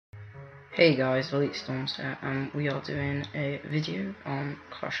Hey guys, well, it's Stormz here, and we are doing a video on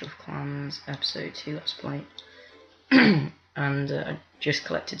Clash of Clans episode 2 Let's Play. And I just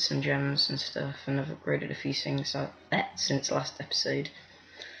collected some gems and stuff, and I've upgraded a few things since last episode.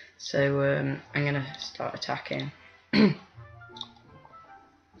 So I'm gonna start attacking.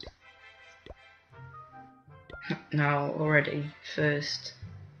 Now already,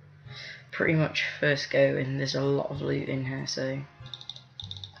 pretty much first go, and there's a lot of loot in here, so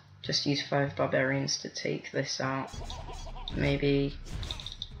just use 5 barbarians to take this out. Maybe,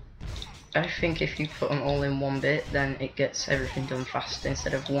 I think if you put them all in one bit, then it gets everything done faster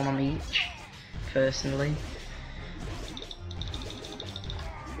instead of one on each, personally.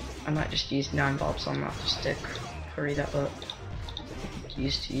 I might just use 9 barbs on that just to hurry that up.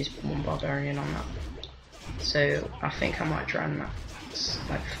 Used to use 1 barbarian on that. So I think I might try and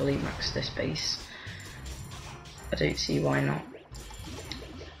fully max this base. I don't see why not.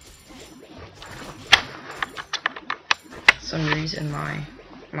 For some reason my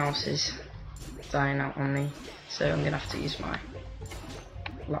mouse is dying out on me, so I'm gonna have to use my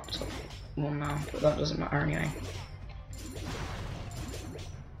laptop one now, but that doesn't matter anyway.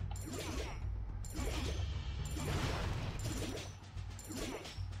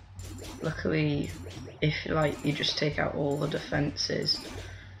 Luckily, if you just take out all the defences,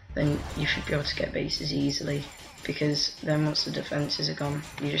 then you should be able to get bases easily, because then once the defences are gone,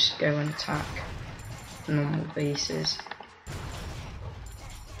 you just go and attack normal bases.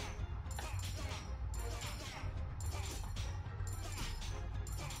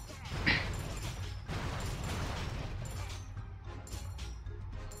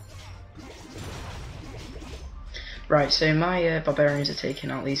 Right, so my barbarians are taking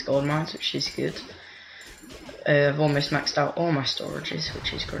out these gold mines, which is good. I've almost maxed out all my storages,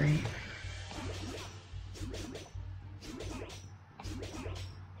 which is great.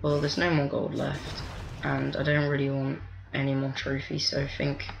 Well, there's no more gold left, and I don't really want any more trophies, so I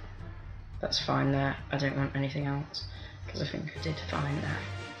think that's fine there. I don't want anything else, because I think I did fine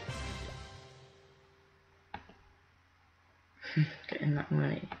there. Getting that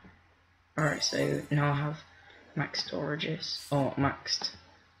money. Alright, so now I have max storages, or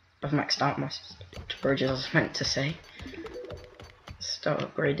I've maxed out my storages, I was meant to say. Start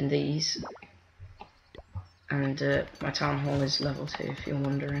upgrading these, and my town hall is level 2 if you're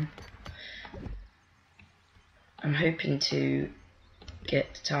wondering. I'm hoping to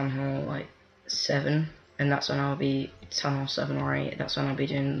get to town hall 7, and that's when I'll be town hall 7 or 8, that's when I'll be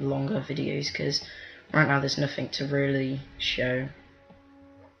doing longer videos, because right now there's nothing to really show,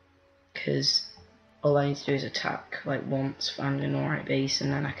 because all I need to do is attack once, find an alright base,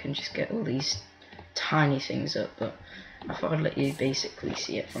 and then I can just get all these tiny things up. But I thought I'd let you basically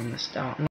see it from the start.